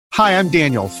Hi, I'm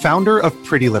Daniel, founder of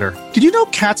Pretty Litter. Did you know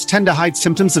cats tend to hide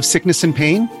symptoms of sickness and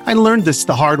pain? I learned this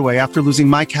the hard way after losing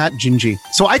my cat, Gingy.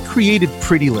 So I created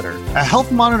Pretty Litter, a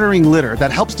health monitoring litter that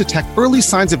helps detect early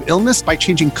signs of illness by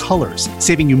changing colors,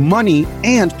 saving you money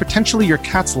and potentially your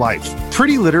cat's life.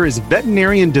 Pretty Litter is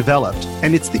veterinarian developed,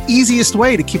 and it's the easiest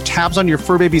way to keep tabs on your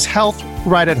fur baby's health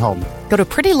right at home. Go to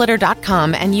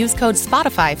prettylitter.com and use code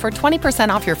SPOTIFY for 20%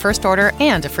 off your first order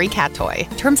and a free cat toy.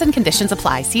 Terms and conditions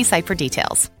apply. See site for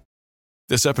details.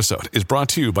 This episode is brought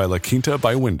to you by La Quinta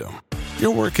by Wyndham.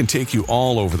 Your work can take you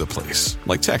all over the place,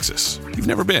 like Texas. You've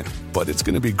never been, but it's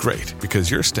going to be great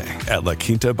because you're staying at La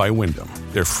Quinta by Wyndham.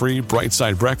 Their free Bright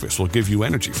Side breakfast will give you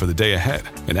energy for the day ahead.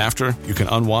 And after, you can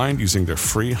unwind using their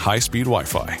free high-speed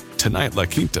Wi-Fi. Tonight, La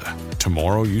Quinta.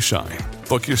 Tomorrow, you shine.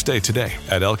 Book your stay today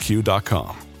at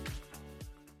LQ.com.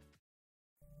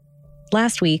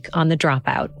 Last week on The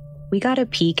Dropout, we got a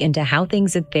peek into how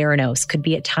things at Theranos could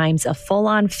be at times a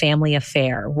full-on family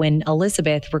affair when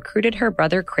Elizabeth recruited her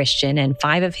brother Christian and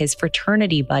 5 of his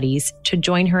fraternity buddies to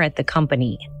join her at the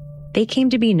company. They came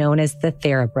to be known as the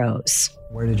Therabros.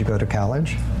 Where did you go to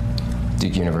college?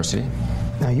 Duke University.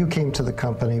 Now, you came to the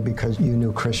company because you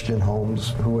knew Christian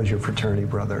Holmes, who was your fraternity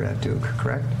brother at Duke,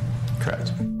 correct?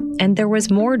 Correct. And there was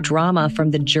more drama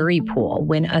from the jury pool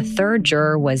when a third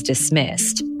juror was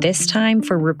dismissed, this time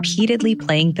for repeatedly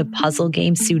playing the puzzle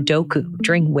game Sudoku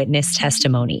during witness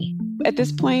testimony. At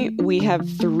this point, we have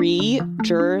 3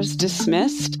 jurors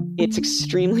dismissed. It's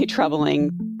extremely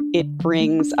troubling. It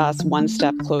brings us one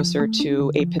step closer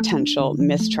to a potential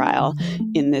mistrial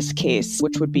in this case,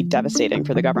 which would be devastating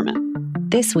for the government.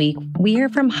 This week, we hear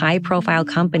from high-profile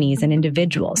companies and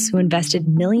individuals who invested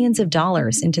millions of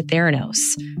dollars into Theranos.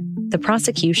 The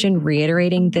prosecution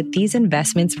reiterating that these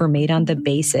investments were made on the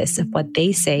basis of what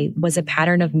they say was a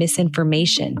pattern of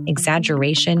misinformation,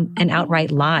 exaggeration, and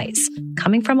outright lies,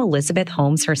 coming from Elizabeth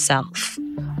Holmes herself.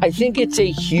 I think it's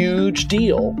a huge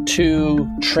deal to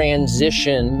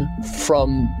transition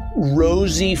from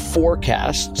rosy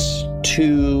forecasts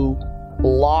to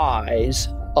lies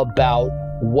about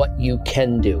what you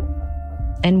can do.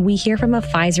 And we hear from a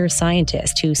Pfizer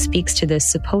scientist who speaks to the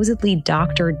supposedly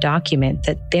doctored document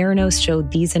that Theranos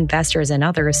showed these investors and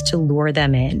others to lure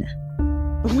them in.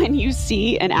 When you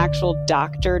see an actual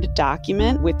doctored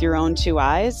document with your own 2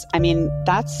 eyes, I mean,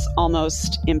 that's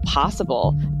almost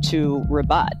impossible to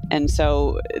rebut. And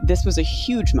so this was a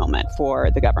huge moment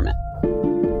for the government.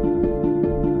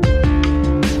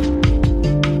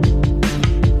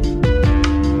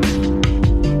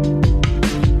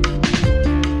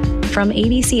 From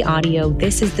ABC Audio,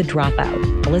 this is The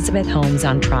Dropout, Elizabeth Holmes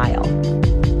on trial.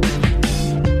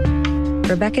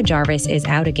 Rebecca Jarvis is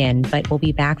out again, but will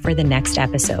be back for the next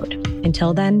episode.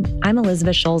 Until then, I'm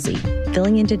Elizabeth Schulze,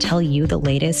 filling in to tell you the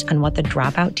latest on what the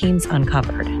Dropout teams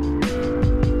uncovered.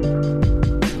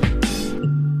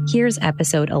 Here's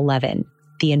episode 11,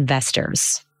 The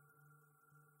Investors.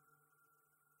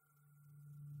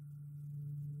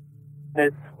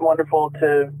 It's wonderful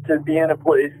to be in a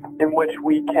place in which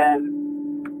we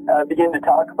can begin to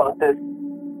talk about this.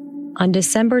 On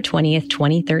December 20th,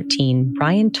 2013,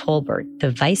 Brian Tolbert, the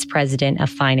vice president of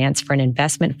finance for an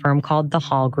investment firm called the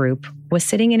Hall Group, was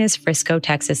sitting in his Frisco,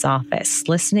 Texas office,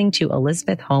 listening to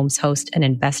Elizabeth Holmes host an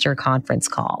investor conference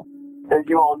call. As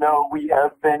you all know, we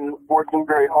have been working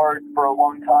very hard for a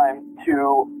long time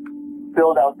to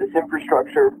build out this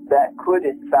infrastructure that could,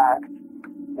 in fact,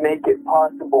 make it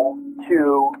possible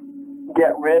to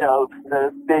get rid of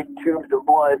the big tubes of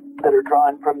blood that are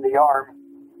drawn from the arm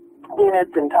in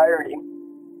its entirety.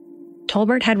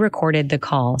 Tolbert had recorded the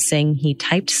call, saying he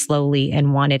typed slowly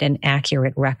and wanted an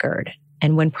accurate record.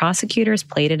 And when prosecutors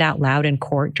played it out loud in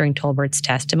court during Tolbert's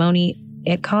testimony,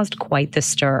 it caused quite the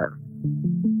stir.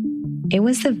 It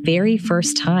was the very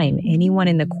first time anyone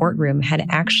in the courtroom had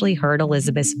actually heard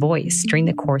Elizabeth's voice during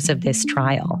the course of this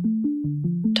trial.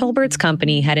 Tolbert's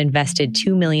company had invested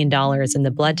 $2 million in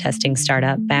the blood testing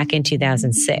startup back in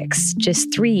 2006,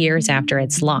 just 3 years after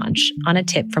its launch, on a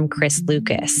tip from Chris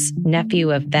Lucas, nephew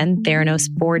of then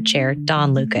Theranos board chair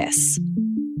Don Lucas.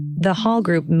 The Hall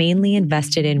Group mainly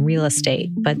invested in real estate,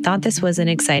 but thought this was an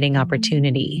exciting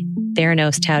opportunity.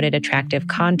 Theranos touted attractive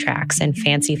contracts and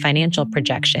fancy financial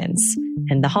projections,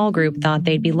 and the Hall Group thought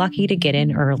they'd be lucky to get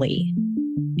in early.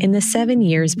 In the 7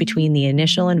 years between the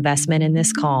initial investment and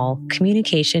this call,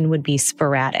 communication would be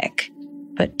sporadic.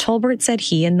 But Tolbert said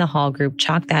he and the Hall Group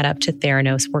chalked that up to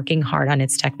Theranos working hard on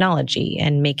its technology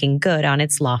and making good on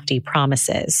its lofty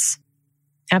promises.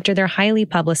 After their highly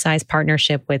publicized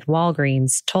partnership with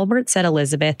Walgreens, Tolbert said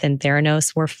Elizabeth and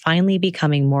Theranos were finally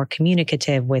becoming more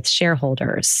communicative with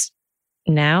shareholders.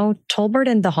 Now, Tolbert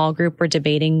and the Hall Group were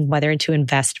debating whether to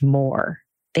invest more.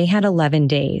 They had 11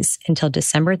 days until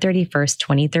December 31st,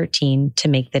 2013 to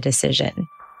make the decision.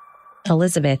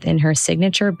 Elizabeth, in her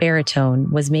signature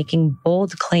baritone, was making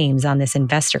bold claims on this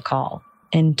investor call,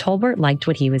 and Tolbert liked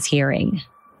what he was hearing.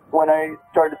 When I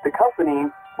started the company,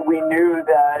 we knew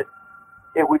that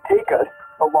it would take us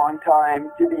a long time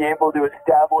to be able to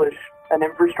establish an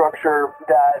infrastructure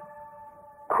that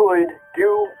could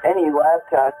do any lab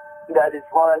test that is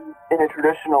run in a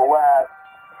traditional lab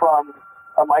from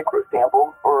a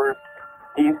microsample or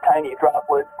these tiny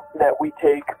droplets that we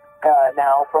take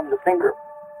now from the finger.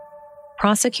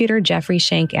 Prosecutor Jeffrey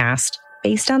Shank asked,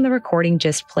 based on the recording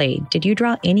just played, did you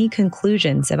draw any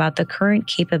conclusions about the current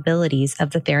capabilities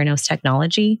of the Theranos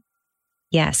technology?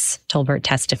 Yes, Tolbert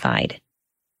testified.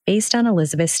 Based on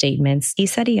Elizabeth's statements, he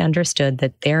said he understood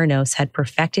that Theranos had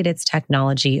perfected its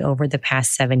technology over the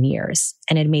past 7 years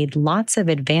and had made lots of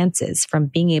advances from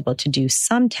being able to do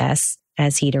some tests,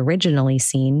 as he'd originally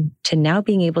seen, to now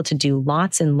being able to do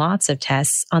lots and lots of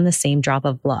tests on the same drop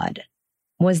of blood.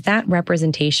 Was that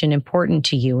representation important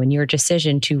to you in your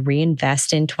decision to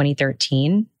reinvest in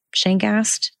 2013? Shank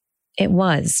asked. It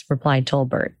was, replied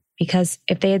Tolbert, because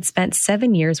if they had spent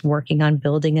 7 years working on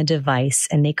building a device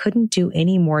and they couldn't do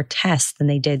any more tests than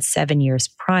they did 7 years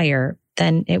prior,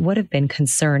 then it would have been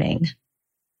concerning.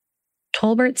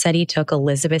 Tolbert said he took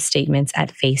Elizabeth's statements at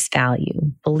face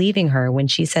value, believing her when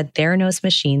she said Theranos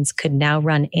machines could now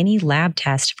run any lab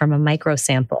test from a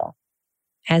microsample.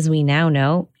 As we now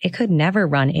know, it could never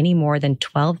run any more than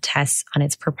 12 tests on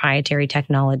its proprietary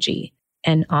technology,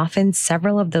 and often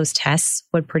several of those tests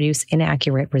would produce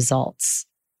inaccurate results.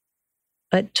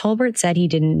 But Tolbert said he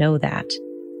didn't know that.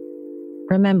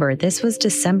 Remember, this was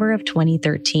December of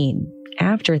 2013,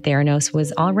 after Theranos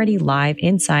was already live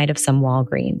inside of some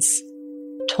Walgreens.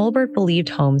 Tolbert believed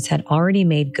Holmes had already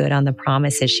made good on the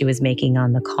promises she was making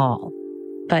on the call.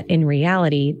 But in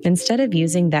reality, instead of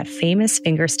using that famous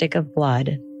fingerstick of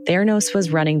blood, Theranos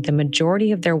was running the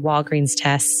majority of their Walgreens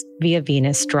tests via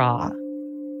venous draw.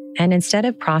 And instead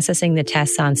of processing the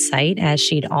tests on site, as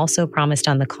she'd also promised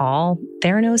on the call,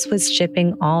 Theranos was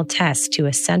shipping all tests to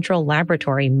a central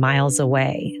laboratory miles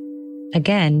away.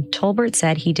 Again, Tolbert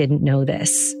said he didn't know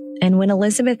this. And when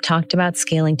Elizabeth talked about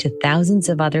scaling to thousands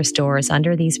of other stores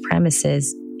under these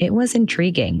premises, it was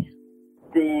intriguing.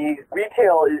 The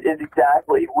retail is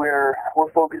exactly where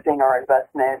we're focusing our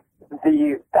investment.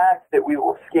 The fact that we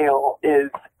will scale is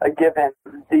a given.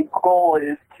 The goal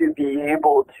is to be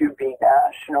able to be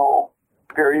national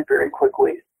very, very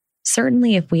quickly.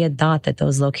 Certainly, if we had thought that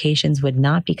those locations would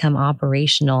not become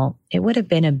operational, it would have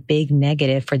been a big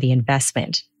negative for the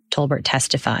investment, Tolbert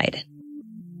testified.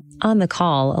 On the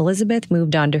call, Elizabeth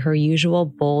moved on to her usual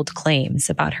bold claims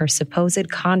about her supposed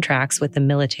contracts with the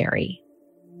military.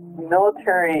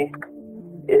 Military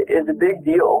is a big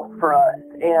deal for us,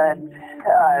 and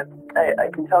I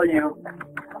can tell you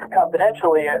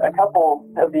confidentially a couple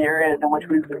of the areas in which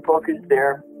we've been focused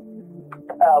there.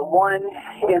 One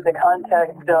is the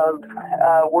context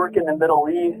of work in the Middle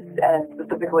East and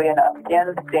specifically in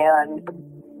Afghanistan.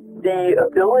 The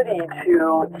ability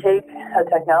to take a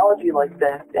technology like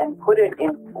this and put it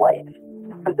in flight,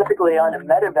 specifically on a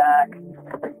medevac,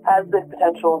 has the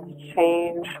potential to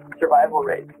change survival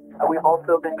rates. We've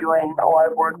also been doing a lot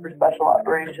of work for Special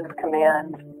Operations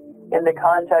Command in the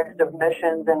context of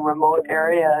missions in remote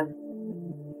areas.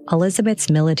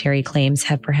 Elizabeth's military claims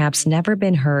have perhaps never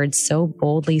been heard so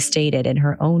boldly stated in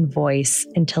her own voice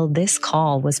until this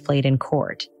call was played in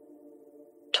court.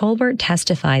 Tolbert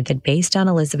testified that based on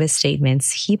Elizabeth's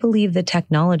statements, he believed the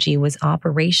technology was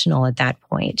operational at that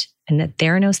point and that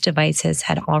Theranos devices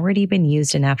had already been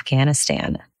used in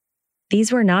Afghanistan.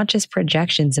 These were not just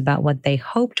projections about what they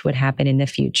hoped would happen in the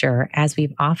future, as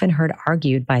we've often heard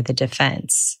argued by the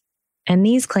defense. And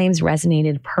these claims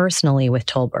resonated personally with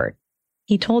Tolbert.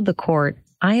 He told the court,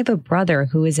 "I have a brother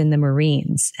who is in the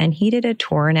Marines, and he did a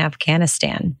tour in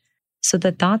Afghanistan. So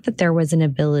the thought that there was an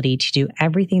ability to do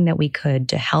everything that we could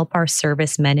to help our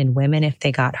servicemen and women if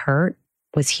they got hurt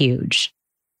was huge.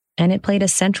 And it played a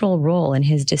central role in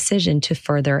his decision to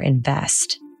further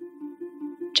invest."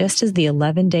 Just as the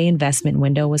 11-day investment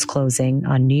window was closing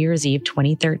on New Year's Eve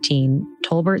 2013,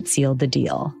 Tolbert sealed the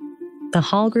deal. The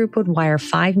Hall Group would wire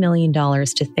 $5 million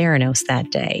to Theranos that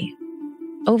day.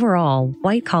 Overall,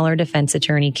 white-collar defense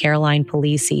attorney Caroline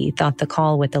Polisi thought the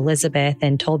call with Elizabeth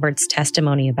and Tolbert's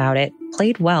testimony about it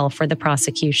played well for the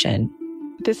prosecution.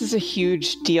 This is a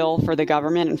huge deal for the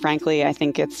government, and frankly, I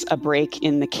think it's a break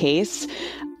in the case.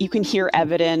 You can hear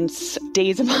evidence,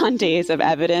 days upon days of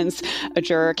evidence. A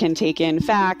juror can take in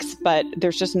facts, but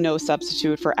there's just no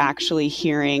substitute for actually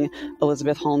hearing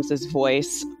Elizabeth Holmes's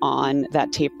voice on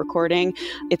that tape recording.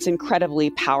 It's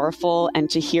incredibly powerful, and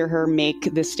to hear her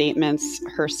make the statements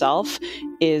herself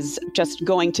is just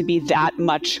going to be that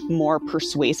much more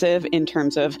persuasive in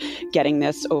terms of getting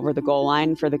this over the goal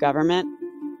line for the government.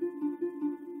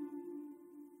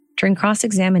 During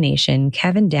cross-examination,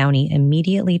 Kevin Downey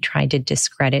immediately tried to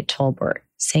discredit Tolbert,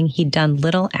 saying he'd done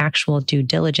little actual due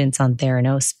diligence on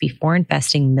Theranos before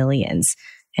investing millions,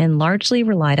 and largely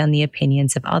relied on the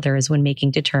opinions of others when making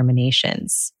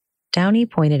determinations. Downey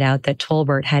pointed out that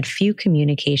Tolbert had few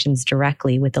communications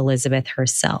directly with Elizabeth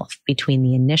herself between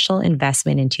the initial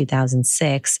investment in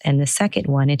 2006 and the second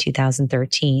one in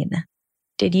 2013.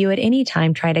 Did you at any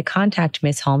time try to contact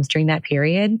Ms. Holmes during that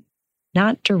period?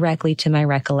 Not directly to my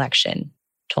recollection,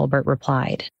 Tolbert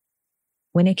replied.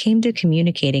 When it came to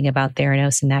communicating about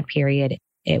Theranos in that period,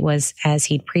 it was, as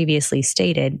he'd previously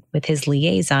stated, with his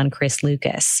liaison, Chris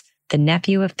Lucas, the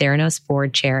nephew of Theranos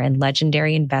board chair and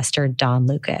legendary investor Don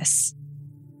Lucas.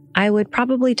 I would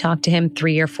probably talk to him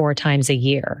 3 or 4 times a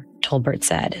year, Tolbert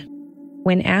said.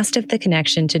 When asked if the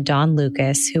connection to Don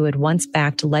Lucas, who had once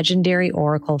backed legendary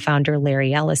Oracle founder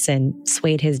Larry Ellison,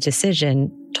 swayed his decision,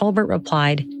 Tolbert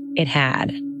replied, it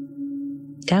had.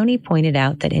 Downey pointed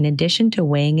out that in addition to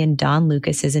weighing in Don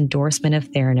Lucas's endorsement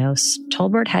of Theranos,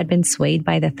 Tolbert had been swayed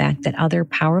by the fact that other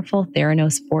powerful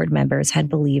Theranos board members had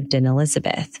believed in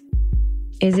Elizabeth.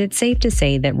 Is it safe to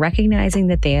say that recognizing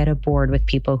that they had a board with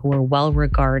people who were well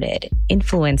regarded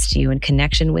influenced you in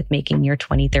connection with making your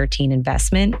 2013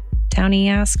 investment? Downey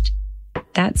asked.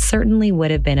 That certainly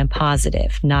would have been a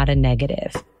positive, not a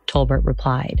negative, Tolbert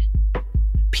replied.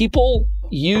 People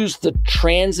use the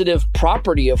transitive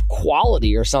property of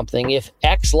quality or something. If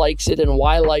X likes it and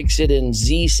Y likes it and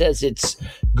Z says it's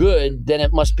good, then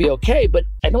it must be okay. But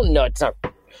I don't know. It's not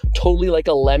totally like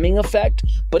a lemming effect,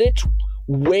 but it's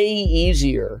way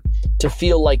easier to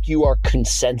feel like you are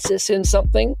consensus in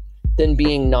something than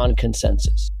being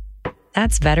non-consensus.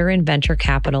 That's veteran venture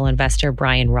capital investor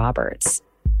Brian Roberts.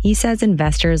 He says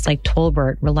investors like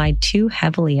Tolbert relied too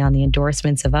heavily on the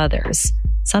endorsements of others,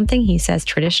 something he says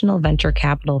traditional venture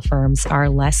capital firms are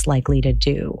less likely to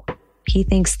do. He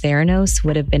thinks Theranos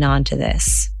would have been onto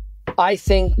this. I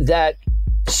think that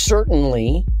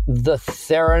certainly the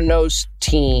Theranos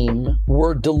team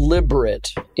were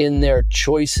deliberate in their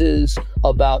choices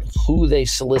about who they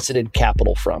solicited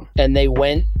capital from. And they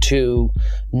went to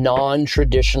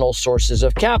non-traditional sources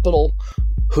of capital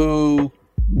who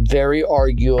very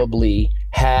arguably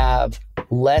have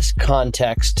less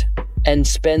context and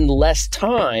spend less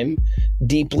time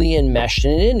deeply enmeshed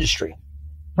in an industry.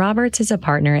 Roberts is a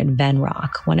partner at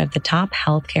Venrock, one of the top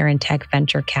healthcare and tech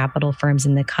venture capital firms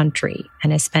in the country,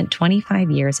 and has spent 25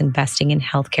 years investing in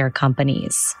healthcare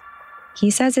companies. He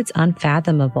says it's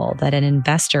unfathomable that an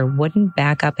investor wouldn't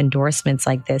back up endorsements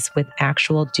like this with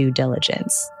actual due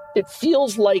diligence. It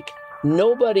feels like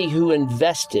nobody who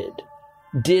invested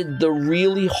did the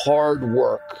really hard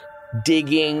work,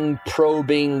 digging,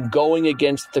 probing, going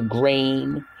against the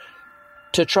grain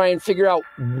to try and figure out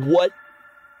what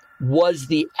was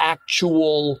the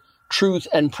actual truth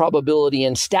and probability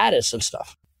and status of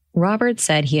stuff. Roberts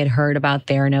said he had heard about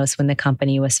Theranos when the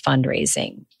company was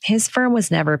fundraising. His firm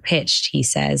was never pitched, he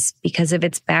says, because of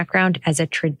its background as a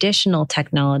traditional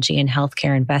technology and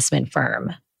healthcare investment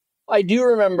firm. I do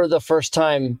remember the first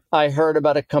time I heard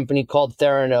about a company called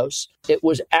Theranos. It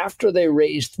was after they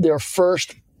raised their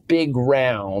first big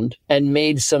round and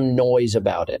made some noise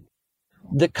about it.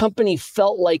 The company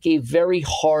felt like a very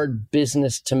hard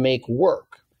business to make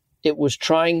work. It was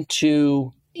trying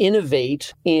to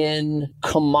innovate in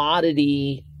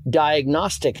commodity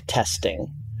diagnostic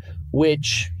testing,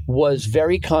 which was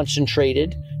very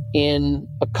concentrated in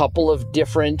a couple of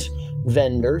different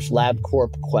vendors,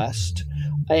 LabCorp, Quest,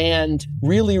 and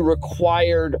really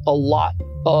required a lot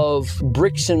of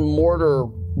bricks and mortar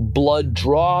blood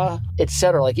draw,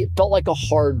 etc. Like, it felt like a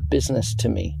hard business to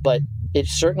me, but it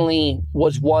certainly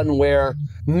was one where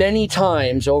many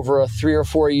times over a 3 or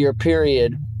 4 year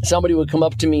period, somebody would come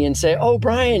up to me and say, "Oh,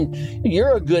 Brian,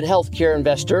 you're a good healthcare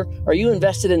investor. Are you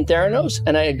invested in Theranos?"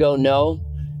 And I'd go, "No."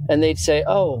 And they'd say,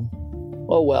 oh,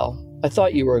 well, I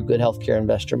thought you were a good healthcare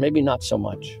investor. Maybe not so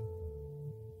much.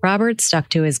 Roberts stuck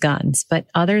to his guns, but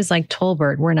others like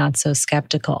Tolbert were not so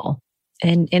skeptical.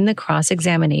 And in the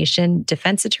cross-examination,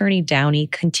 defense attorney Downey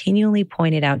continually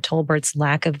pointed out Tolbert's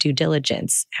lack of due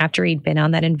diligence after he'd been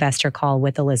on that investor call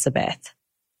with Elizabeth.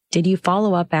 Did you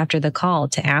follow up after the call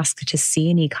to ask to see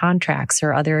any contracts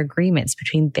or other agreements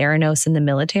between Theranos and the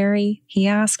military? He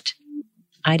asked.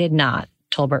 I did not,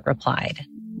 Tolbert replied.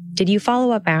 Did you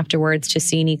follow up afterwards to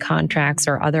see any contracts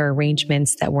or other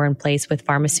arrangements that were in place with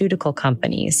pharmaceutical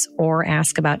companies, or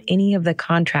ask about any of the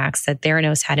contracts that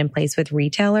Theranos had in place with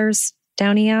retailers?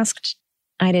 Downey asked.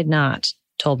 I did not,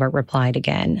 Tolbert replied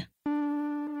again.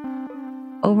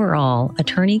 Overall,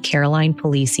 attorney Caroline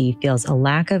Polisi feels a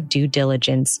lack of due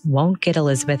diligence won't get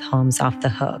Elizabeth Holmes off the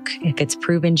hook if it's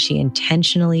proven she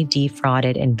intentionally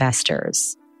defrauded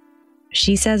investors.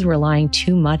 She says relying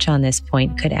too much on this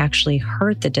point could actually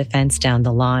hurt the defense down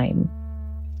the line.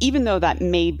 Even though that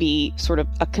may be sort of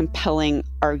a compelling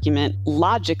argument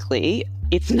logically,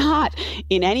 it's not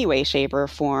in any way, shape, or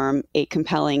form a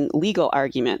compelling legal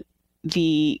argument.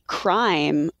 The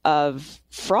crime of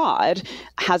fraud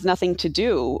has nothing to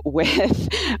do with,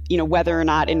 whether or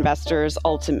not investors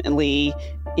ultimately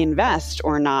invest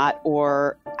or not,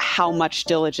 or how much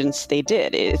diligence they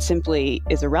did. It simply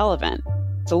is irrelevant.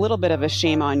 It's a little bit of a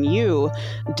shame on you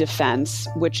defense,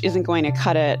 which isn't going to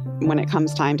cut it when it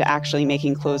comes time to actually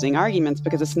making closing arguments,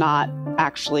 because it's not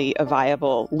actually a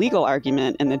viable legal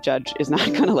argument and the judge is not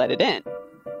going to let it in.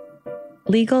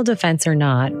 Legal defense or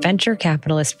not, venture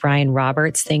capitalist Brian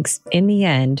Roberts thinks in the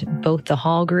end, both the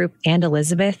Hall Group and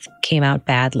Elizabeth came out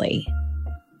badly.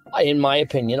 In my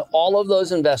opinion, all of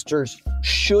those investors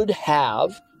should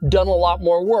have done a lot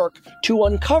more work to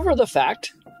uncover the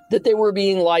fact that they were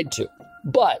being lied to.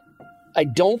 But I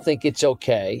don't think it's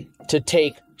okay to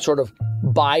take sort of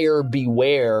buyer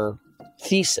beware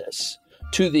thesis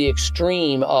to the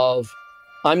extreme of,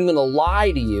 I'm going to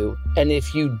lie to you, and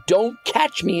if you don't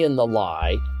catch me in the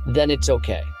lie, then it's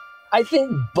okay. I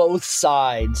think both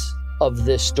sides of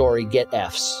this story get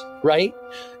Fs, right?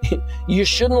 You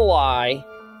shouldn't lie,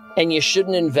 and you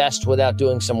shouldn't invest without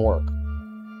doing some work.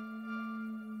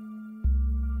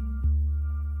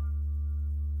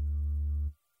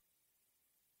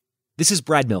 This is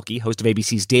Brad Milkey, host of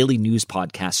ABC's daily news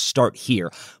podcast, Start Here.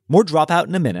 More Dropout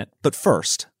in a minute, but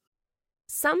first.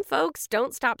 Some folks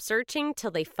don't stop searching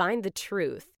till they find the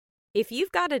truth. If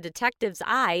you've got a detective's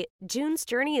eye, June's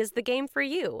Journey is the game for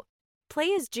you.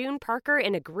 Play as June Parker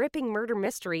in a gripping murder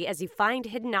mystery as you find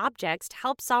hidden objects to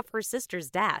help solve her sister's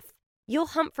death. You'll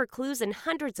hunt for clues in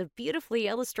hundreds of beautifully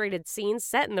illustrated scenes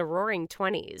set in the Roaring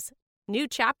 20s. New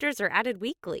chapters are added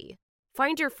weekly.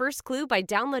 Find your first clue by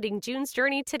downloading June's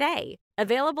Journey today.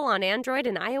 Available on Android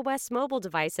and iOS mobile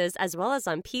devices, as well as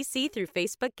on PC through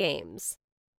Facebook Games.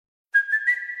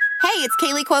 Hey, it's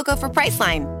Kaylee Cuoco for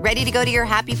Priceline. Ready to go to your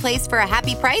happy place for a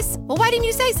happy price? Well, why didn't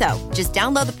you say so? Just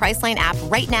download the Priceline app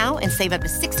right now and save up to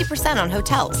 60% on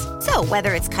hotels. So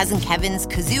whether it's Cousin Kevin's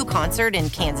Kazoo Concert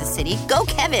in Kansas City, go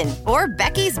Kevin, or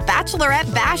Becky's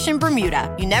Bachelorette Bash in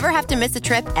Bermuda, you never have to miss a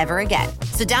trip ever again.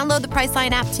 So download the Priceline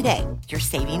app today. Your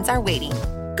savings are waiting.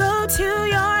 Go to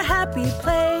your happy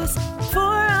place for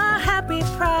a happy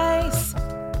price.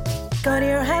 Go to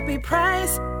your happy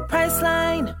price,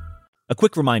 Priceline. A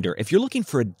quick reminder, if you're looking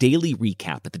for a daily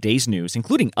recap of the day's news,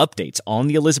 including updates on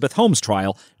the Elizabeth Holmes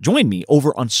trial, join me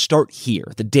over on Start Here,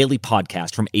 the daily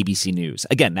podcast from ABC News.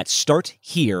 Again, that's Start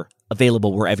Here,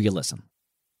 available wherever you listen.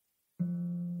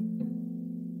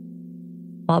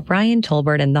 While Brian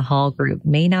Tolbert and the Hall Group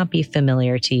may not be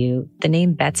familiar to you, the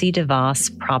name Betsy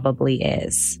DeVos probably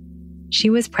is. She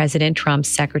was President Trump's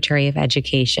Secretary of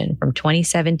Education from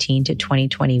 2017 to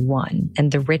 2021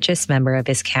 and the richest member of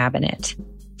his cabinet.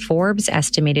 Forbes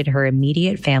estimated her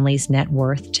immediate family's net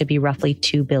worth to be roughly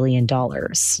 $2 billion.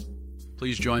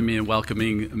 Please join me in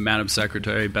welcoming Madam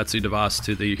Secretary Betsy DeVos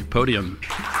to the podium.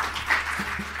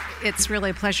 It's really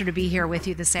a pleasure to be here with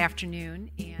you this afternoon.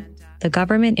 The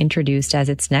government introduced as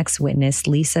its next witness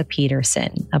Lisa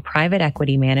Peterson, a private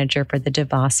equity manager for the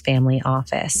DeVos family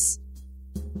office.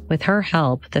 With her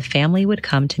help, the family would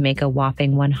come to make a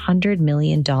whopping $100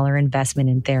 million investment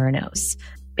in Theranos,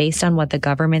 based on what the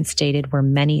government stated were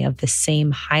many of the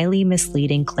same highly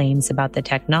misleading claims about the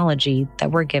technology that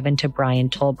were given to Brian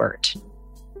Tolbert.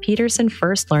 Peterson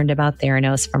first learned about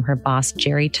Theranos from her boss,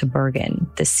 Jerry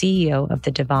Tabergen, the CEO of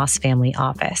the DeVos family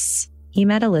office. He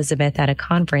met Elizabeth at a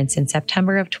conference in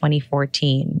September of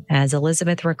 2014, as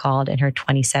Elizabeth recalled in her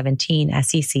 2017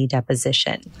 SEC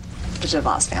deposition. The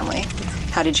DeVos family.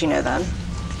 How did you know them?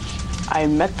 I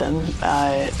met them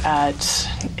at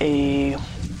a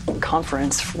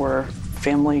conference for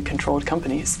family-controlled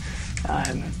companies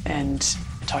and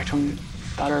talked to them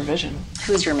about our vision.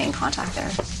 Who was your main contact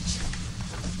there?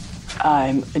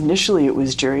 Initially, it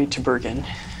was Jerry Tabergen.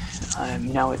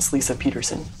 Now it's Lisa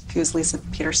Peterson. Who's Lisa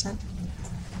Peterson?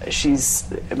 She's,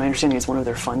 my understanding, is one of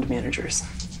their fund managers.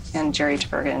 And Jerry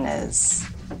Tabergen is?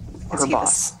 her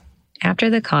boss. After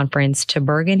the conference,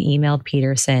 Tubergen emailed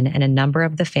Peterson and a number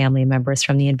of the family members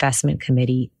from the investment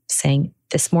committee saying,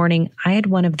 "This morning, I had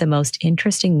one of the most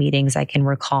interesting meetings I can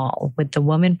recall with the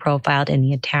woman profiled in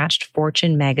the attached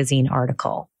Fortune magazine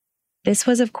article." This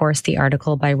was, of course, the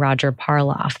article by Roger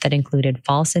Parloff that included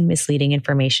false and misleading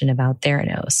information about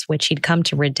Theranos, which he'd come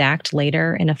to redact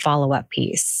later in a follow-up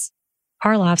piece.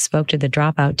 Parloff spoke to the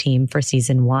Dropout team for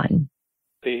season 1.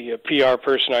 The PR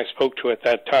person I spoke to at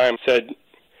that time said,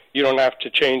 "You don't have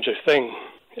to change a thing.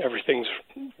 Everything's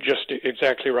just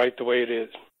exactly right the way it is."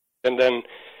 And then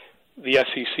the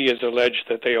SEC has alleged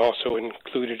that they also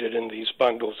included it in these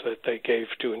bundles that they gave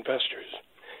to investors.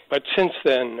 But since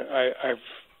then, I've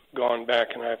gone back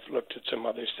and I've looked at some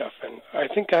other stuff, and I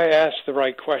think I asked the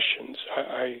right questions.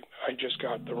 I just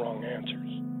got the wrong answers.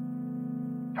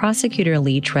 Prosecutor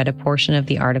Leach read a portion of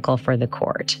the article for the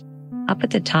court. Up at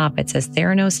the top, it says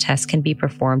Theranos tests can be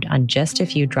performed on just a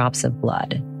few drops of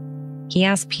blood. He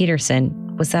asked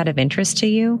Peterson, "Was that of interest to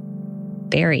you?"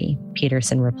 "Very,"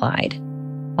 Peterson replied.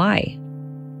 "Why?"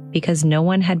 "Because no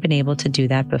one had been able to do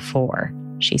that before,"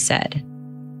 she said.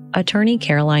 Attorney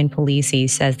Caroline Polisi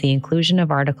says the inclusion of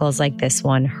articles like this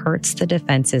one hurts the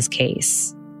defense's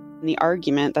case. The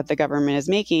argument that the government is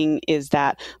making is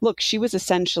that, look, she was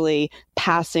essentially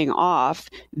passing off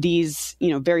these,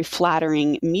 very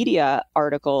flattering media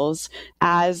articles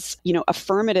as,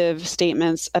 affirmative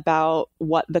statements about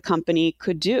what the company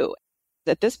could do.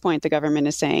 At this point, the government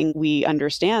is saying we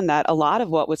understand that a lot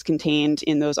of what was contained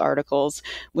in those articles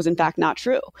was in fact not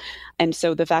true. And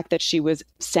so the fact that she was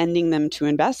sending them to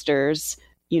investors,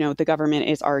 the government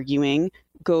is arguing,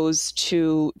 goes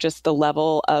to just the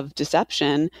level of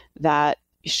deception that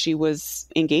she was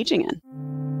engaging in.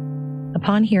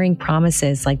 Upon hearing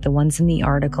promises like the ones in the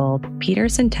article,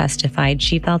 Peterson testified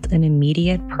she felt an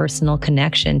immediate personal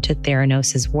connection to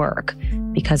Theranos' work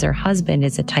because her husband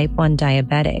is a type 1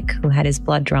 diabetic who had his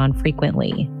blood drawn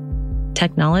frequently.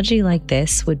 Technology like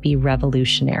this would be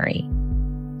revolutionary.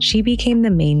 She became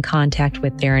the main contact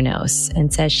with Theranos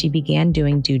and says she began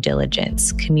doing due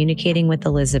diligence, communicating with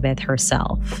Elizabeth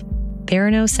herself.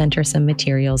 Theranos sent her some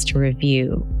materials to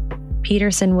review.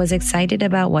 Peterson was excited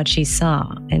about what she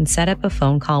saw and set up a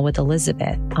phone call with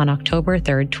Elizabeth on October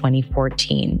 3,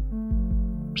 2014.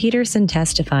 Peterson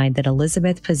testified that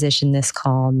Elizabeth positioned this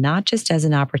call not just as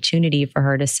an opportunity for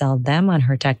her to sell them on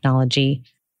her technology,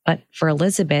 but for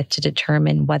Elizabeth to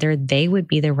determine whether they would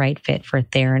be the right fit for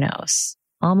Theranos,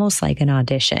 almost like an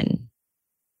audition.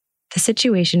 The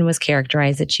situation was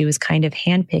characterized that she was kind of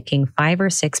handpicking 5 or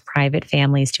 6 private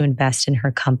families to invest in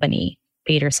her company,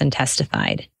 Peterson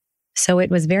testified. So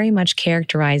it was very much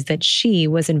characterized that she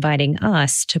was inviting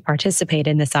us to participate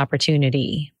in this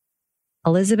opportunity.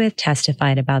 Elizabeth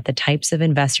testified about the types of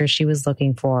investors she was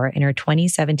looking for in her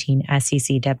 2017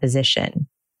 SEC deposition.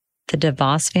 The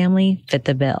DeVos family fit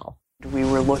the bill. We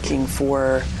were looking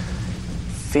for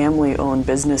family-owned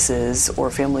businesses or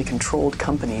family-controlled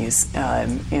companies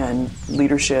and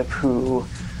leadership who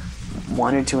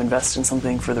wanted to invest in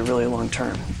something for the really long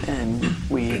term. And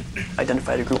we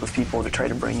identified a group of people to try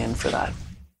to bring in for that.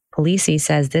 Polisi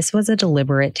says this was a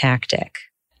deliberate tactic.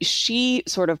 She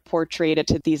sort of portrayed it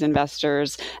to these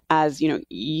investors as,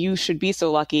 you should be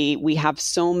so lucky. We have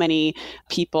so many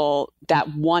people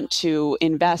that want to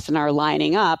invest and are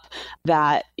lining up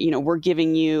that, we're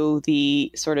giving you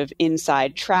the sort of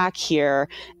inside track here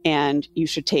and you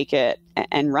should take it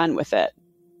and run with it.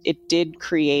 It did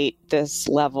create this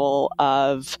level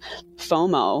of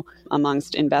FOMO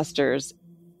amongst investors.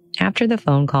 After the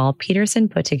phone call, Peterson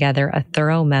put together a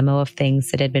thorough memo of things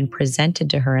that had been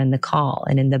presented to her in the call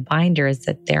and in the binders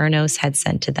that Theranos had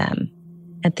sent to them.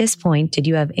 At this point, did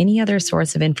you have any other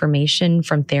source of information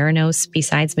from Theranos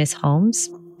besides Miss Holmes?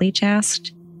 Leach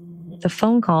asked. The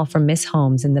phone call from Miss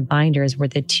Holmes and the binders were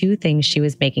the 2 things she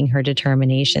was making her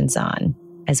determinations on,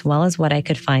 as well as what I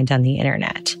could find on the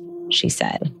internet, she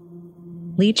said.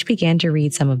 Leach began to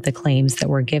read some of the claims that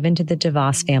were given to the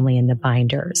DeVos family in the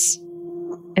binders.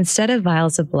 Instead of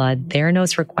vials of blood,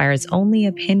 Theranos requires only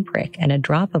a pinprick and a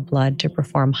drop of blood to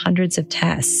perform hundreds of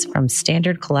tests, from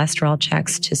standard cholesterol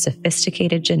checks to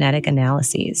sophisticated genetic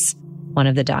analyses, one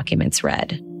of the documents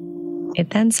read. It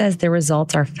then says the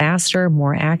results are faster,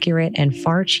 more accurate, and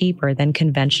far cheaper than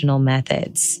conventional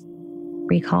methods.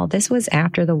 Recall, this was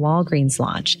after the Walgreens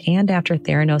launch and after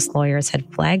Theranos lawyers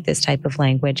had flagged this type of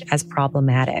language as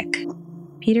problematic.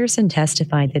 Peterson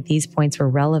testified that these points were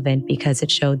relevant because it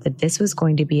showed that this was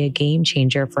going to be a game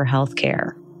changer for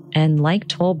healthcare. And like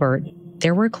Tolbert,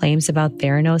 there were claims about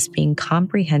Theranos being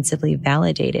comprehensively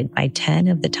validated by 10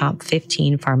 of the top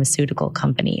 15 pharmaceutical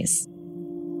companies.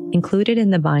 Included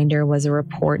in the binder was a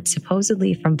report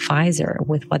supposedly from Pfizer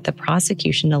with what the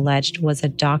prosecution alleged was a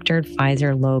doctored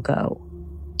Pfizer logo.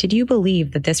 Did you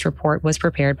believe that this report was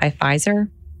prepared by Pfizer?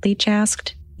 Leach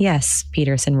asked. Yes,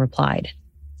 Peterson replied.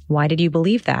 Why did you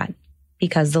believe that?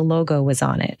 Because the logo was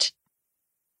on it.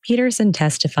 Peterson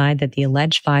testified that the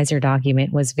alleged Pfizer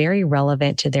document was very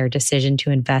relevant to their decision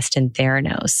to invest in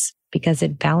Theranos because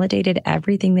it validated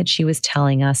everything that she was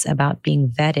telling us about being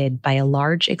vetted by a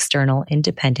large external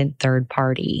independent third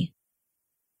party.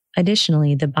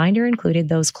 Additionally, the binder included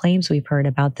those claims we've heard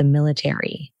about the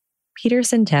military.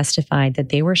 Peterson testified that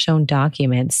they were shown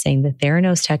documents saying the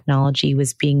Theranos technology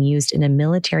was being used in a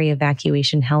military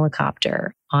evacuation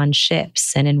helicopter, on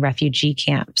ships, and in refugee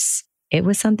camps. It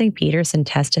was something Peterson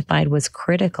testified was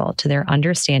critical to their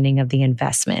understanding of the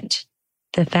investment.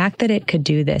 The fact that it could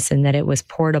do this and that it was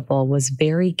portable was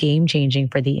very game-changing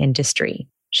for the industry,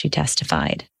 she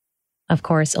testified. Of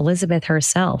course, Elizabeth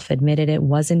herself admitted it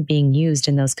wasn't being used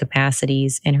in those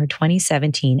capacities in her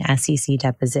 2017 SEC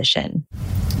deposition.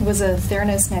 Was a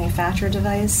Theranos manufactured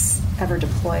device ever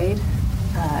deployed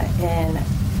in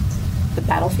the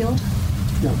battlefield?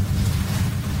 No.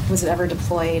 Was it ever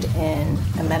deployed in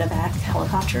a medevac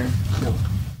helicopter? No.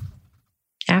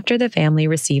 After the family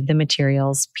received the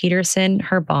materials, Peterson,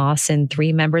 her boss, and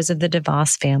 3 members of the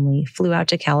DeVos family flew out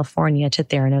to California to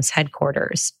Theranos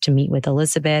headquarters to meet with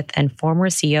Elizabeth and former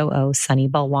COO Sunny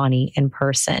Balwani in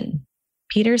person.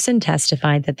 Peterson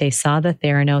testified that they saw the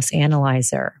Theranos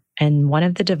analyzer, and one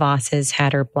of the DeVosses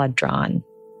had her blood drawn.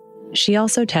 She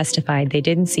also testified they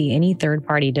didn't see any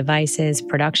third-party devices,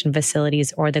 production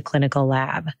facilities, or the clinical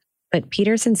lab. But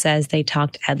Peterson says they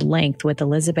talked at length with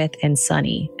Elizabeth and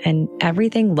Sunny, and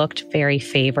everything looked very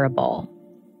favorable.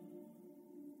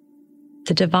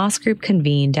 The DeVos group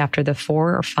convened after the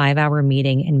 4 or 5 hour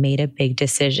meeting and made a big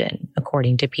decision,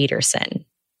 according to Peterson.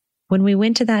 When we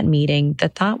went to that meeting, the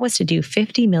thought was to do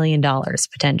 $50 million,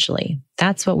 potentially.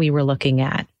 That's what we were looking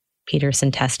at,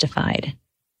 Peterson testified.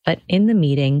 But in the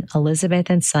meeting, Elizabeth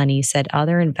and Sunny said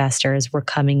other investors were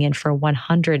coming in for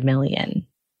 $100 million.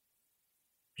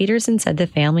 Peterson said the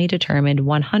family determined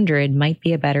 100 might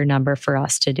be a better number for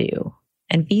us to do.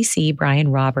 And VC Brian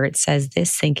Roberts says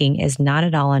this thinking is not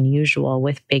at all unusual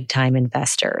with big-time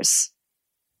investors.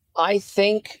 I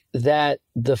think that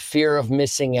the fear of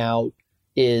missing out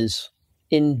is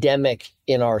endemic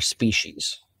in our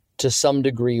species to some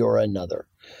degree or another,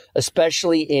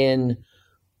 especially in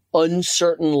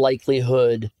uncertain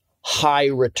likelihood, high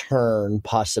return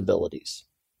possibilities.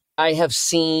 I have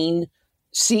seen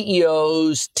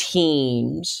CEOs,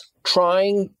 teams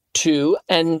trying to,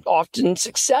 and often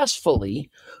successfully,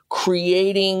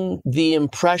 creating the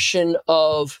impression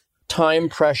of time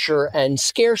pressure and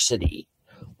scarcity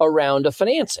around a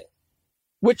financing,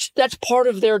 which that's part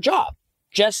of their job.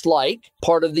 Just like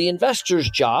part of the investor's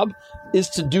job is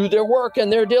to do their work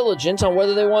and their diligence on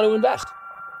whether they want to invest.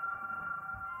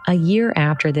 A year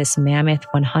after this mammoth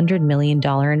 $100 million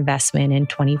investment in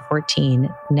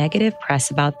 2014, negative press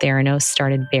about Theranos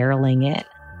started barreling in.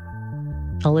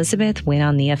 Elizabeth went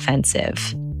on the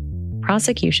offensive.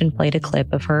 Prosecution played a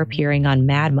clip of her appearing on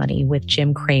Mad Money with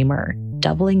Jim Cramer,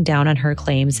 doubling down on her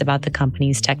claims about the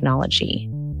company's technology.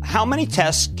 How many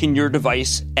tests can your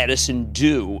device, Edison,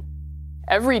 do?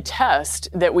 Every test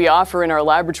that we offer in our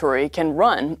laboratory can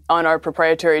run on our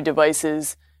proprietary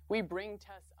devices. We bring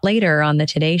tests. Later on the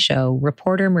Today Show,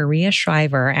 reporter Maria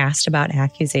Shriver asked about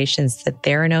accusations that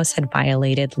Theranos had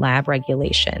violated lab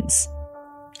regulations.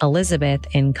 Elizabeth,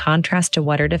 in contrast to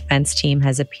what her defense team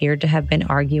has appeared to have been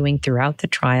arguing throughout the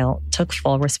trial, took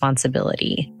full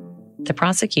responsibility. The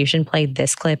prosecution played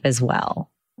this clip as well.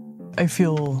 I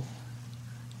feel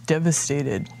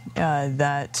devastated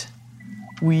that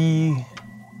we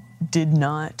did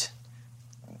not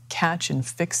catch and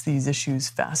fix these issues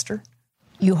faster.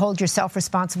 You hold yourself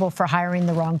responsible for hiring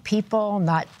the wrong people,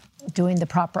 not doing the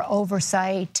proper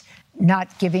oversight,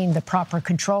 not giving the proper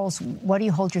controls. What do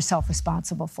you hold yourself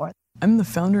responsible for? I'm the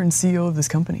founder and CEO of this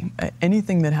company.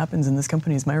 Anything that happens in this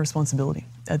company is my responsibility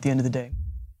at the end of the day.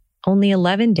 Only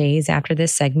 11 days after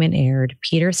this segment aired,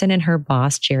 Peterson and her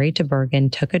boss, Jerry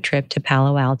Tabergen, took a trip to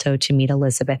Palo Alto to meet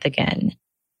Elizabeth again.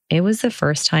 It was the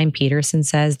first time Peterson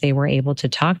says they were able to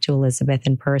talk to Elizabeth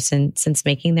in person since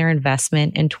making their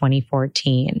investment in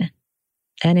 2014.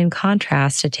 And in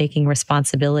contrast to taking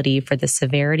responsibility for the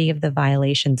severity of the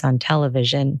violations on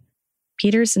television,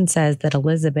 Peterson says that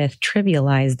Elizabeth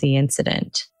trivialized the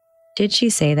incident. Did she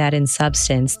say that in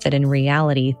substance, that in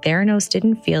reality, Theranos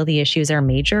didn't feel the issues are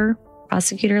major?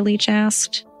 Prosecutor Leach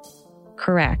asked.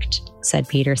 Correct, said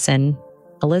Peterson.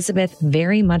 Elizabeth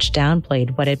very much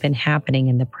downplayed what had been happening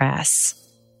in the press.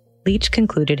 Leach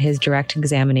concluded his direct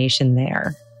examination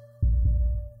there.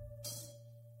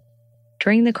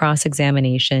 During the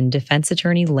cross-examination, defense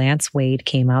attorney Lance Wade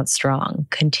came out strong,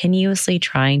 continuously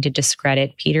trying to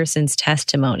discredit Peterson's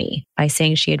testimony by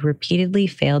saying she had repeatedly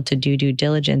failed to do due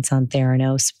diligence on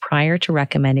Theranos prior to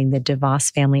recommending the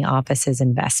DeVos family office's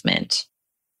investment.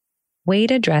 Wade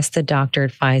addressed the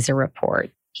doctored Pfizer report.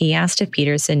 He asked if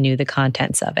Peterson knew the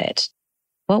contents of it.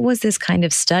 "What was this kind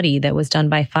of study that was done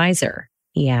by Pfizer?"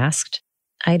 he asked.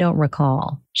 "I don't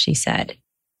recall," she said.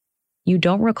 "You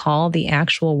don't recall the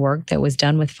actual work that was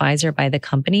done with Pfizer by the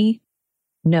company?"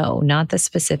 "No, not the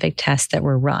specific tests that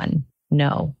were run.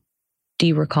 No." "Do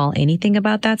you recall anything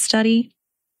about that study?"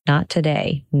 "Not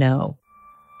today, no."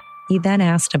 He then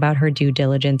asked about her due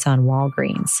diligence on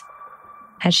Walgreens.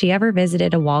 Had she ever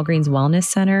visited a Walgreens wellness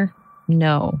center?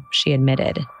 No, she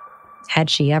admitted. Had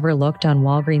she ever looked on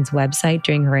Walgreens' website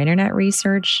during her internet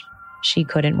research? She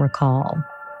couldn't recall.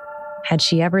 Had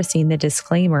she ever seen the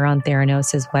disclaimer on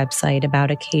Theranos' website about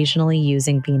occasionally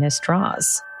using venous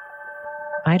straws?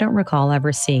 "I don't recall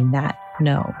ever seeing that,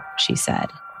 no," she said.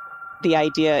 The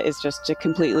idea is just to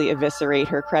completely eviscerate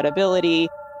her credibility,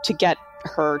 to get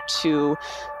her to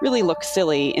really look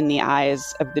silly in the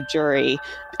eyes of the jury.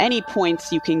 Any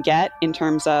points you can get in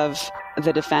terms of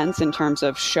the defense, in terms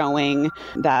of showing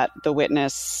that the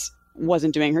witness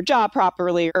wasn't doing her job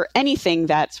properly, or anything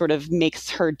that sort of makes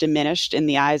her diminished in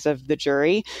the eyes of the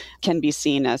jury, can be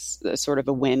seen as sort of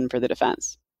a win for the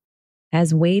defense.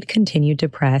 As Wade continued to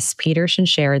press, Peterson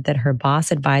shared that her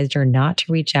boss advised her not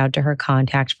to reach out to her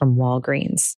contact from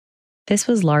Walgreens. This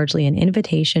was largely an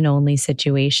invitation-only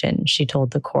situation, she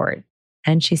told the court,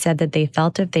 and she said that they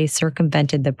felt if they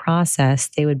circumvented the process,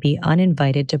 they would be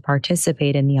uninvited to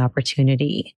participate in the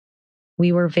opportunity.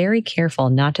 "We were very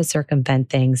careful not to circumvent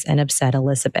things and upset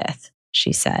Elizabeth,"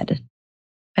 she said.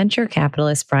 Venture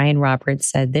capitalist Brian Roberts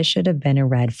said this should have been a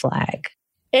red flag.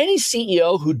 Any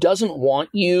CEO who doesn't want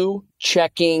you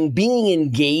checking, being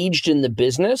engaged in the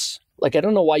business, I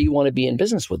don't know why you want to be in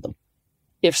business with them.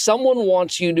 If someone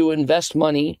wants you to invest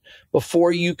money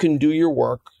before you can do your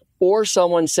work, or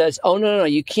someone says, "Oh, no,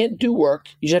 you can't do work,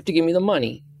 you just have to give me the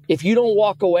money." If you don't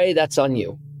walk away, that's on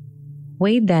you.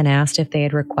 Wade then asked if they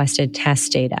had requested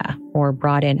test data or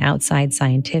brought in outside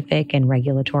scientific and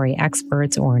regulatory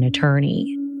experts or an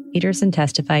attorney. Peterson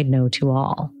testified no to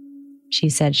all. She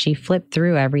said she flipped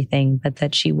through everything, but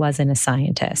that she wasn't a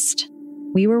scientist.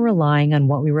 "We were relying on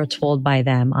what we were told by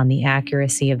them on the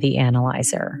accuracy of the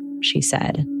analyzer," she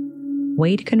said.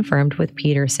 Wade confirmed with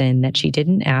Peterson that she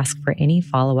didn't ask for any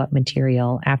follow-up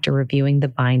material after reviewing the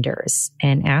binders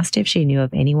and asked if she knew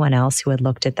of anyone else who had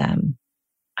looked at them.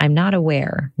 "I'm not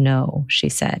aware, no," she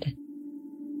said.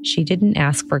 She didn't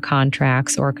ask for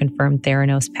contracts or confirm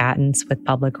Theranos patents with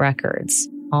public records,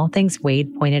 all things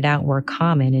Wade pointed out were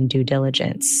common in due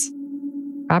diligence.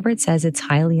 Robert says it's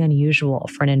highly unusual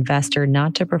for an investor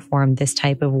not to perform this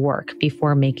type of work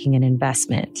before making an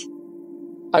investment.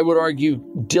 I would argue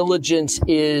diligence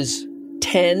is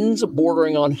tens,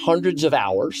 bordering on hundreds of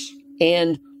hours,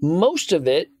 and most of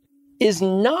it is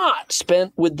not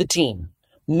spent with the team.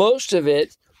 Most of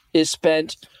it is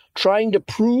spent trying to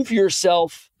prove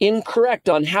yourself incorrect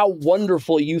on how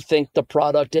wonderful you think the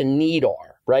product and need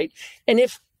are, right? And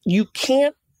if you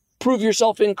can't prove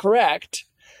yourself incorrect,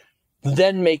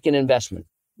 then make an investment.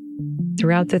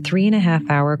 Throughout the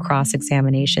 3.5-hour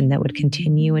cross-examination that would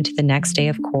continue into the next day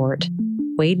of court,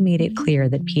 Wade made it clear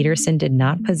that Peterson did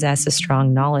not possess a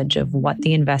strong knowledge of what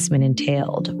the investment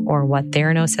entailed or what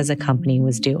Theranos as a company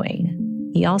was doing.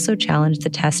 He also challenged the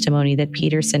testimony that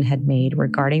Peterson had made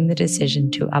regarding the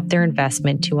decision to up their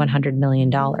investment to $100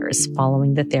 million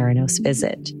following the Theranos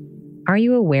visit. "Are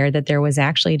you aware that there was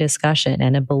actually discussion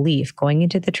and a belief going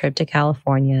into the trip to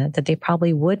California that they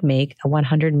probably would make a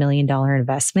 $100 million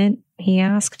investment?" he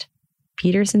asked.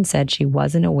 Peterson said she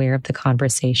wasn't aware of the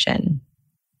conversation.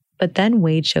 But then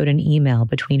Wade showed an email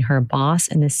between her boss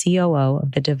and the COO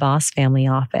of the DeVos family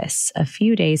office a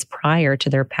few days prior to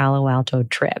their Palo Alto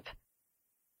trip,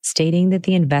 stating that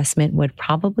the investment would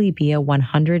probably be a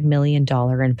 $100 million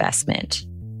investment.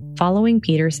 Following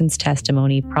Peterson's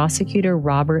testimony, prosecutor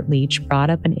Robert Leach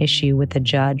brought up an issue with the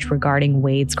judge regarding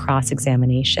Wade's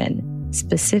cross-examination,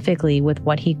 specifically with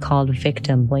what he called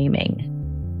victim blaming.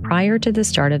 Prior to the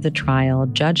start of the trial,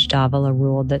 Judge Davila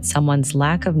ruled that someone's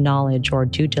lack of knowledge or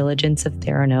due diligence of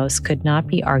Theranos could not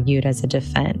be argued as a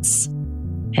defense.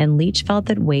 And Leach felt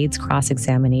that Wade's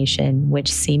cross-examination,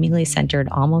 which seemingly centered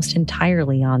almost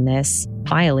entirely on this,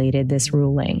 violated this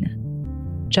ruling.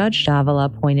 Judge Davila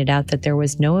pointed out that there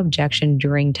was no objection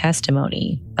during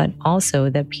testimony, but also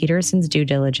that Peterson's due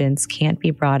diligence can't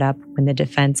be brought up when the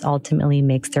defense ultimately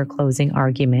makes their closing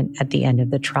argument at the end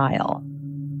of the trial.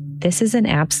 This is an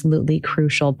absolutely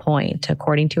crucial point,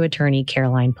 according to attorney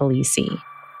Caroline Polisi.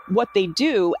 What they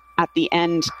do at the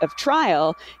end of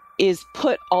trial is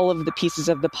put all of the pieces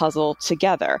of the puzzle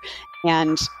together.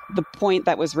 And the point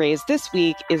that was raised this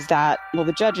week is that, well,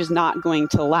 the judge is not going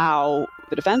to allow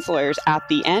the defense lawyers at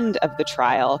the end of the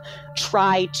trial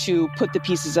try to put the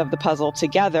pieces of the puzzle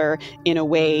together in a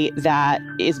way that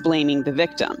is blaming the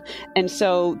victim. And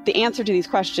so the answer to these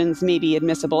questions may be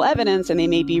admissible evidence and they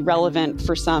may be relevant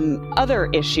for some other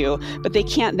issue, but they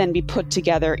can't then be put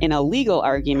together in a legal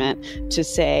argument to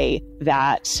say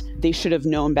that they should have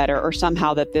known better or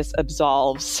somehow that this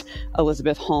absolves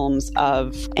Elizabeth Holmes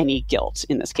of any guilt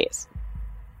in this case.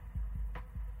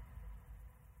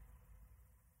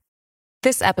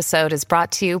 This episode is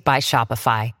brought to you by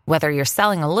Shopify. Whether you're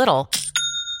selling a little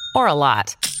or a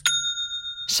lot,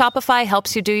 Shopify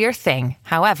helps you do your thing,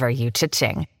 however you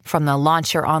cha-ching. From the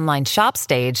launch your online shop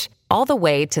stage, all the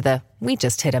way to the we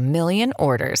just hit 1 million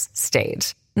orders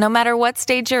stage. No matter what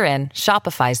stage you're in,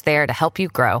 Shopify's there to help you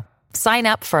grow. Sign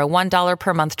up for a $1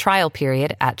 per month trial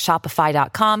period at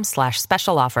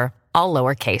shopify.com/special offer, all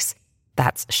lowercase.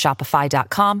 That's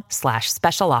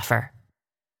shopify.com/special offer.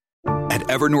 At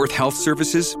Evernorth Health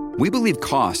Services, we believe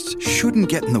costs shouldn't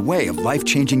get in the way of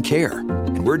life-changing care,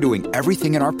 and we're doing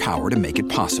everything in our power to make it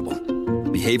possible.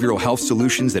 Behavioral health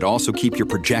solutions that also keep your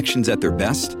projections at their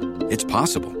best? It's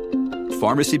possible.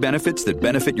 Pharmacy benefits that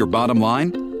benefit your bottom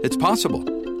line? It's possible.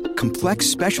 Complex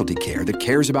specialty care that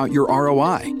cares about your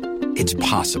ROI? It's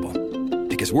possible.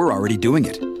 Because we're already doing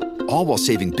it. All while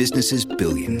saving businesses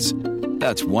billions.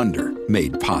 That's Wonder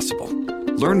made possible.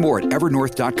 Learn more at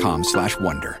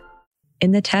evernorth.com/wonder.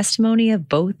 In the testimony of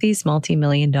both these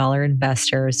multi-million-dollar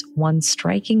investors, one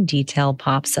striking detail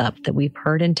pops up that we've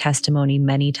heard in testimony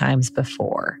many times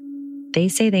before. They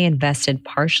say they invested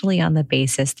partially on the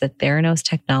basis that Theranos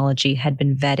technology had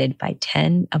been vetted by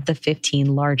 10 of the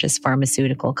 15 largest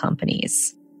pharmaceutical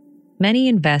companies. Many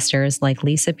investors, like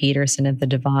Lisa Peterson of the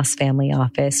DeVos family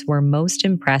office, were most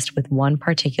impressed with one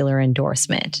particular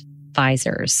endorsement,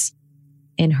 Pfizer's.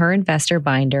 In her investor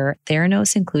binder,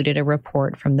 Theranos included a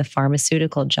report from the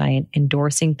pharmaceutical giant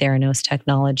endorsing Theranos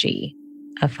technology,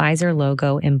 a Pfizer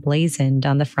logo emblazoned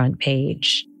on the front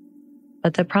page.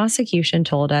 But the prosecution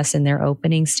told us in their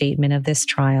opening statement of this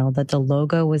trial that the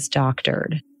logo was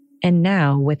doctored. And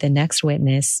now, with the next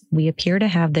witness, we appear to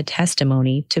have the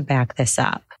testimony to back this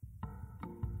up.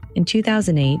 In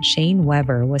 2008, Shane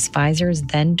Weber was Pfizer's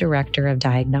then director of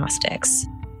diagnostics.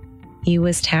 He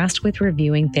was tasked with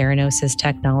reviewing Theranos'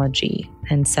 technology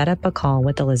and set up a call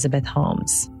with Elizabeth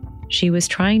Holmes. She was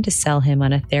trying to sell him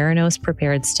on a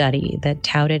Theranos-prepared study that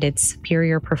touted its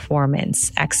superior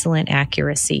performance, excellent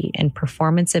accuracy, and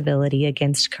performance ability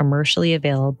against commercially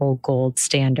available gold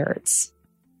standards.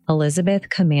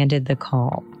 Elizabeth commanded the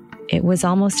call. It was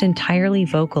almost entirely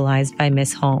vocalized by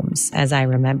Miss Holmes, as I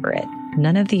remember it.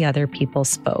 None of the other people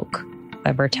spoke,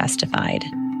 Weber testified.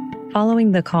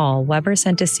 Following the call, Weber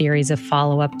sent a series of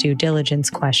follow-up due diligence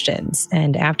questions,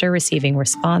 and after receiving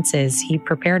responses, he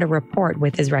prepared a report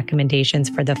with his recommendations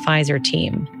for the Pfizer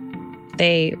team.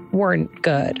 They weren't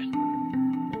good.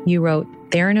 You wrote,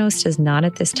 Theranos does not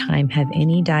at this time have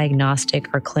any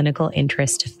diagnostic or clinical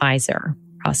interest to Pfizer,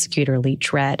 Prosecutor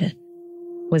Leach read.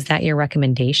 Was that your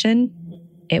recommendation?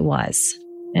 It was.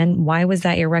 And why was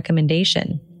that your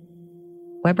recommendation?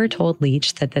 Weber told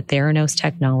Leach that the Theranos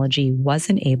technology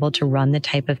wasn't able to run the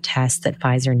type of tests that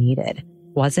Pfizer needed,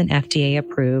 wasn't FDA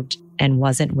approved, and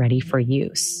wasn't ready for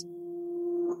use.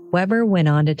 Weber went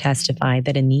on to testify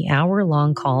that in the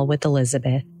hour-long call with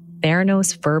Elizabeth,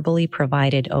 Theranos verbally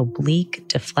provided oblique,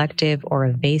 deflective, or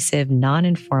evasive,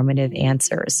 non-informative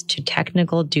answers to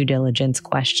technical due diligence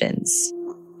questions.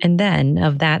 And then,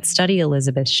 of that study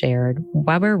Elizabeth shared,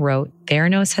 Weber wrote,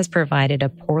 Theranos has provided a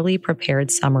poorly prepared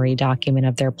summary document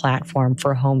of their platform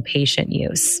for home patient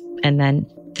use. And then,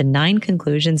 the 9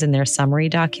 conclusions in their summary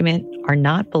document are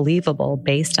not believable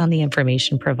based on the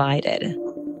information provided.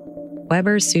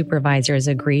 Weber's supervisors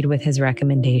agreed with his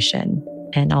recommendation.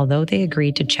 And although they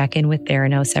agreed to check in with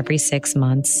Theranos every 6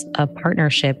 months, a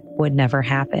partnership would never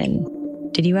happen.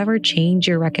 Did you ever change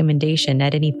your recommendation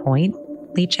at any point?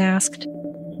 Leach asked.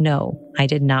 No, I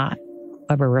did not,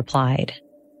 Weber replied.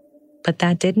 But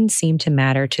that didn't seem to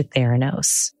matter to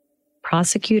Theranos.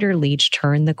 Prosecutor Leach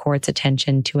turned the court's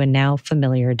attention to a now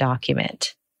familiar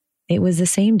document. It was the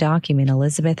same document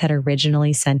Elizabeth had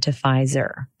originally sent to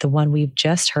Pfizer, the one we've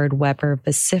just heard Weber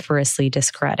vociferously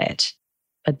discredit.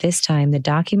 but this time the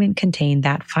document contained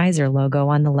that Pfizer logo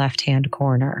on the left-hand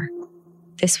corner.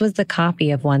 This was the copy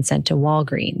of one sent to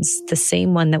Walgreens, the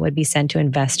same one that would be sent to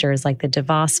investors like the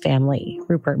DeVos family,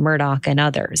 Rupert Murdoch, and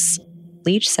others.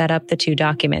 Leach set up the two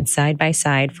documents side by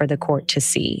side for the court to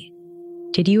see.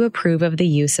 Did you approve of the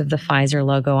use of the Pfizer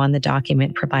logo on the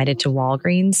document provided to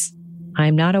Walgreens?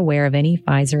 I'm not aware of any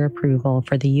Pfizer approval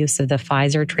for the use of the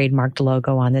Pfizer trademarked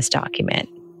logo on this document,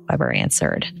 Weber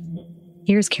answered.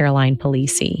 Here's Caroline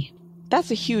Polisi. That's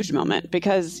a huge moment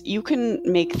because you can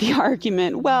make the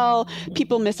argument, well,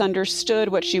 people misunderstood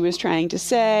what she was trying to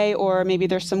say, or maybe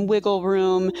there's some wiggle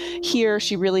room here.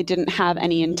 She really didn't have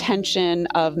any intention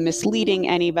of misleading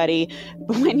anybody.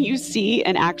 But when you see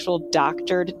an actual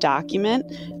doctored document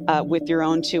with your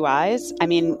own two eyes, I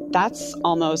mean, that's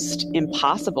almost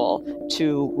impossible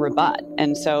to rebut.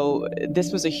 And so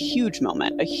this was a huge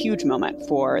moment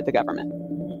for the government.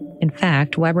 In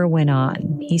fact, Weber went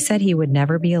on. He said he would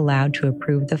never be allowed to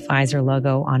approve the Pfizer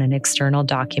logo on an external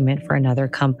document for another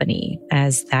company,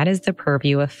 as that is the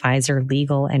purview of Pfizer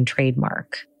legal and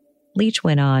trademark. Leach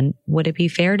went on, would it be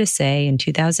fair to say in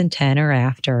 2010 or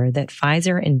after that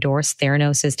Pfizer endorsed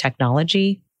Theranos'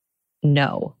 technology?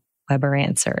 No, Weber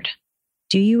answered.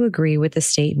 Do you agree with the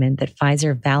statement that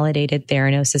Pfizer validated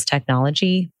Theranos'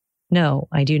 technology? No,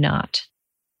 I do not.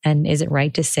 And is it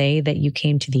right to say that you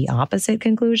came to the opposite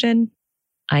conclusion?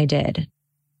 I did.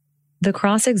 The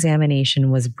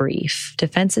cross-examination was brief.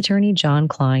 Defense attorney John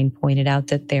Klein pointed out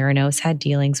that Theranos had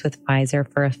dealings with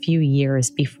Pfizer for a few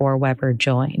years before Weber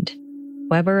joined.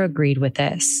 Weber agreed with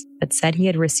this, but said he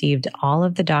had received all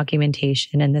of the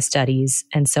documentation and the studies,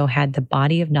 and so had the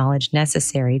body of knowledge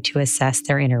necessary to assess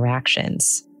their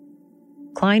interactions.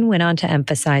 Klein went on to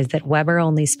emphasize that Weber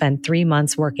only spent 3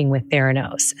 months working with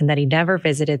Theranos and that he never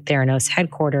visited Theranos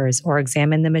headquarters or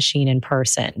examined the machine in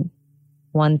person.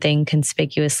 One thing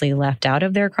conspicuously left out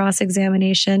of their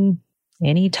cross-examination,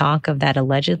 any talk of that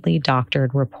allegedly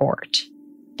doctored report.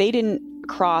 They didn't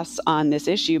cross on this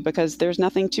issue because there's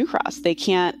nothing to cross. They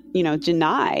can't,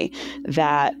 deny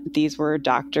that these were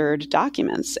doctored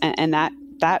documents, and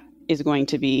that is going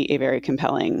to be a very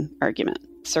compelling argument.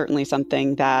 Certainly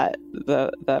something that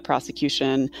the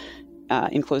prosecution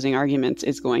in closing arguments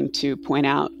is going to point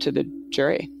out to the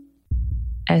jury.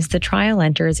 As the trial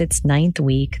enters its 9th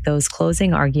week, those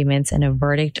closing arguments and a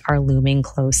verdict are looming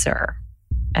closer.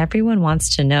 Everyone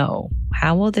wants to know,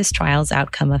 how will this trial's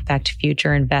outcome affect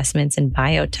future investments in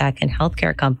biotech and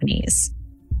healthcare companies?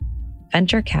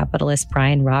 Venture capitalist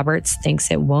Brian Roberts thinks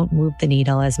it won't move the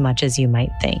needle as much as you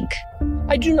might think.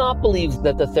 I do not believe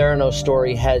that the Theranos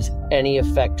story has any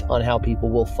effect on how people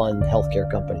will fund healthcare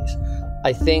companies.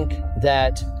 I think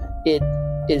that it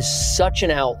is such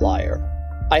an outlier.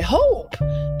 I hope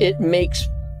it makes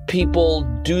people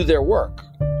do their work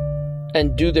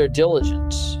and do their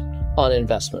diligence on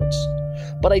investments.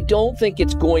 But I don't think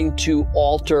it's going to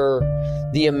alter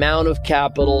the amount of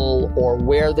capital or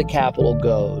where the capital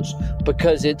goes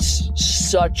because it's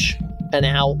such an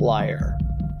outlier.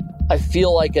 I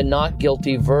feel like a not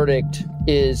guilty verdict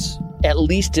is at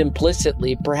least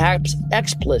implicitly, perhaps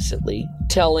explicitly,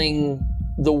 telling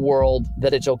the world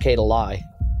that it's okay to lie.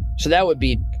 So that would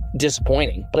be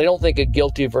disappointing. But I don't think a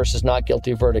guilty versus not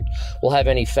guilty verdict will have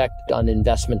any effect on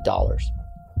investment dollars.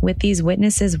 With these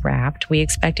witnesses wrapped, we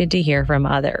expected to hear from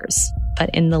others. But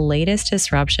in the latest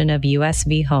disruption of US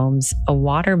v. Holmes, a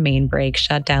water main break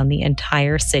shut down the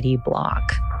entire city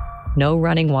block. No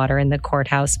running water in the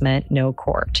courthouse meant no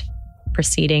court.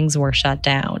 Proceedings were shut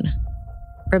down.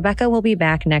 Rebecca will be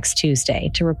back next Tuesday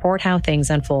to report how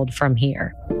things unfold from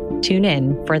here. Tune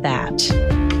in for that.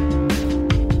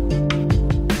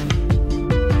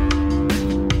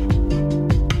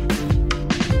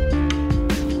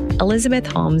 Elizabeth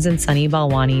Holmes and Sunny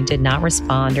Balwani did not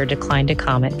respond or decline to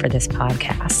comment for this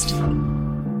podcast.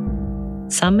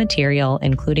 Some material,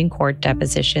 including court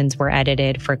depositions, were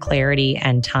edited for clarity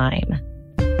and time.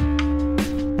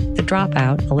 The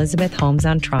Dropout, Elizabeth Holmes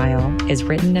on Trial, is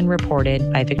written and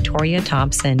reported by Victoria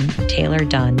Thompson, Taylor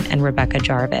Dunn, and Rebecca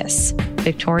Jarvis.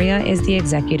 Victoria is the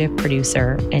executive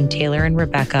producer, and Taylor and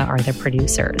Rebecca are the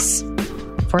producers.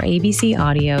 For ABC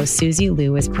Audio, Susie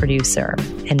Liu is producer,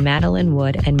 and Madeline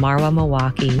Wood and Marwa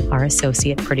Mawaki are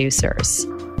associate producers.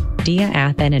 Dia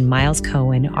Athen and Miles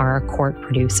Cohen are our court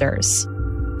producers.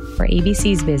 For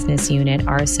ABC's business unit,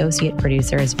 our associate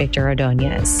producer is Victor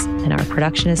Ordonez, and our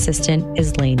production assistant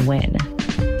is Lane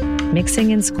Nguyen.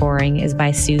 Mixing and scoring is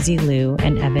by Susie Liu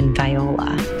and Evan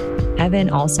Viola. Evan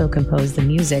also composed the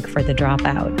music for The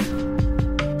Dropout.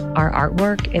 Our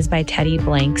artwork is by Teddy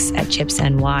Blanks at Chips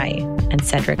NY and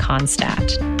Cedric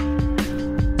Honstadt.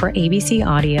 For ABC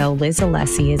Audio, Liz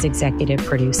Alessi is executive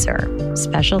producer.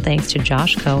 Special thanks to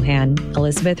Josh Cohan,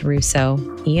 Elizabeth Russo,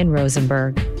 Ian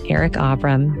Rosenberg, Eric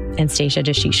Abram, and Stacia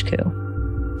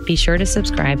Deshishku. Be sure to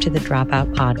subscribe to the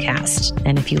Dropout podcast.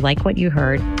 And if you like what you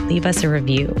heard, leave us a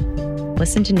review.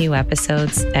 Listen to new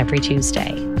episodes every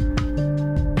Tuesday.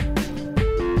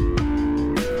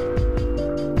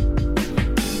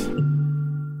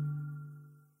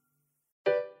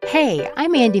 Hey,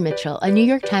 I'm Andy Mitchell, a New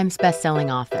York Times bestselling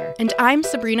author. And I'm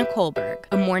Sabrina Kohlberg,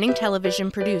 a morning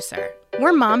television producer.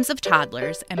 We're moms of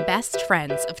toddlers and best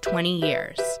friends of 20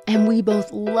 years. And we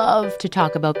both love to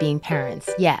talk about being parents,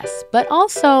 yes, but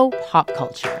also pop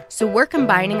culture. So we're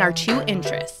combining our two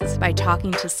interests by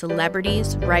talking to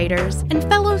celebrities, writers, and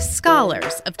fellow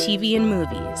scholars of TV and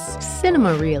movies.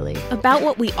 Cinema, really. About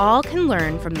what we all can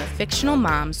learn from the fictional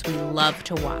moms we love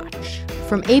to watch.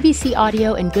 From ABC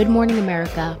Audio and Good Morning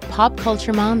America, Pop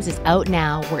Culture Moms is out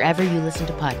now wherever you listen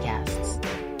to podcasts.